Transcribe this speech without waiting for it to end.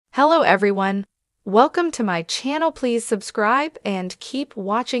Hello everyone. Welcome to my channel. Please subscribe and keep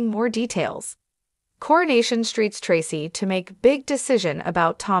watching more details. Coronation Street's Tracy to make big decision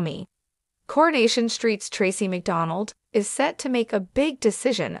about Tommy. Coronation Street's Tracy McDonald is set to make a big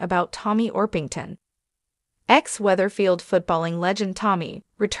decision about Tommy Orpington. Ex-Weatherfield footballing legend Tommy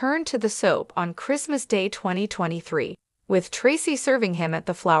returned to the soap on Christmas Day 2023, with Tracy serving him at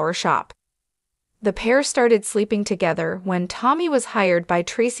the flower shop. The pair started sleeping together when Tommy was hired by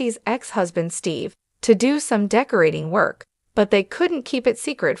Tracy's ex-husband Steve to do some decorating work, but they couldn't keep it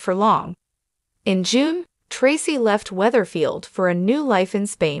secret for long. In June, Tracy left Weatherfield for a new life in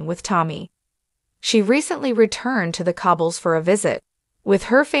Spain with Tommy. She recently returned to the Cobbles for a visit, with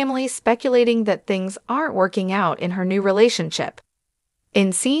her family speculating that things aren't working out in her new relationship.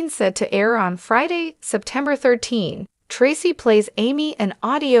 In scenes said to air on Friday, September 13, Tracy plays Amy an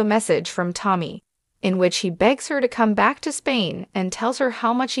audio message from Tommy, in which he begs her to come back to Spain and tells her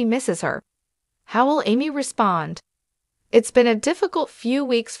how much he misses her. How will Amy respond? It's been a difficult few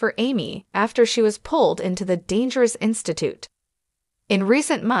weeks for Amy after she was pulled into the dangerous institute. In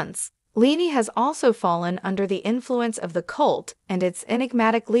recent months, Leanie has also fallen under the influence of the cult and its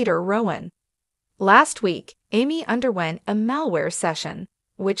enigmatic leader Rowan. Last week, Amy underwent a malware session,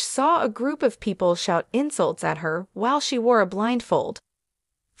 which saw a group of people shout insults at her while she wore a blindfold.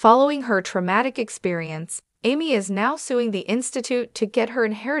 Following her traumatic experience, Amy is now suing the institute to get her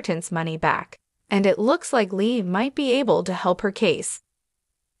inheritance money back, and it looks like Lee might be able to help her case.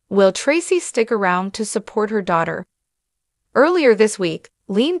 Will Tracy stick around to support her daughter? Earlier this week,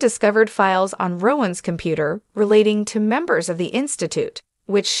 Lean discovered files on Rowan's computer relating to members of the institute,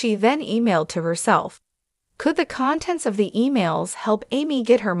 which she then emailed to herself. Could the contents of the emails help Amy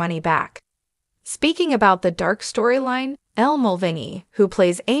get her money back? Speaking about the dark storyline, Elle Mulvaney, who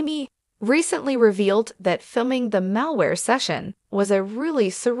plays Amy, recently revealed that filming the malware session was a really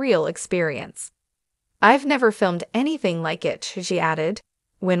surreal experience. "I've never filmed anything like it," she added.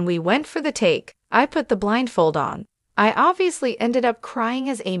 "When we went for the take, I put the blindfold on. I obviously ended up crying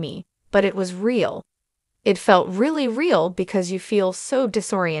as Amy, but it was real. It felt really real because you feel so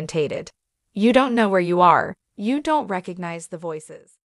disorientated. You don't know where you are. You don't recognize the voices."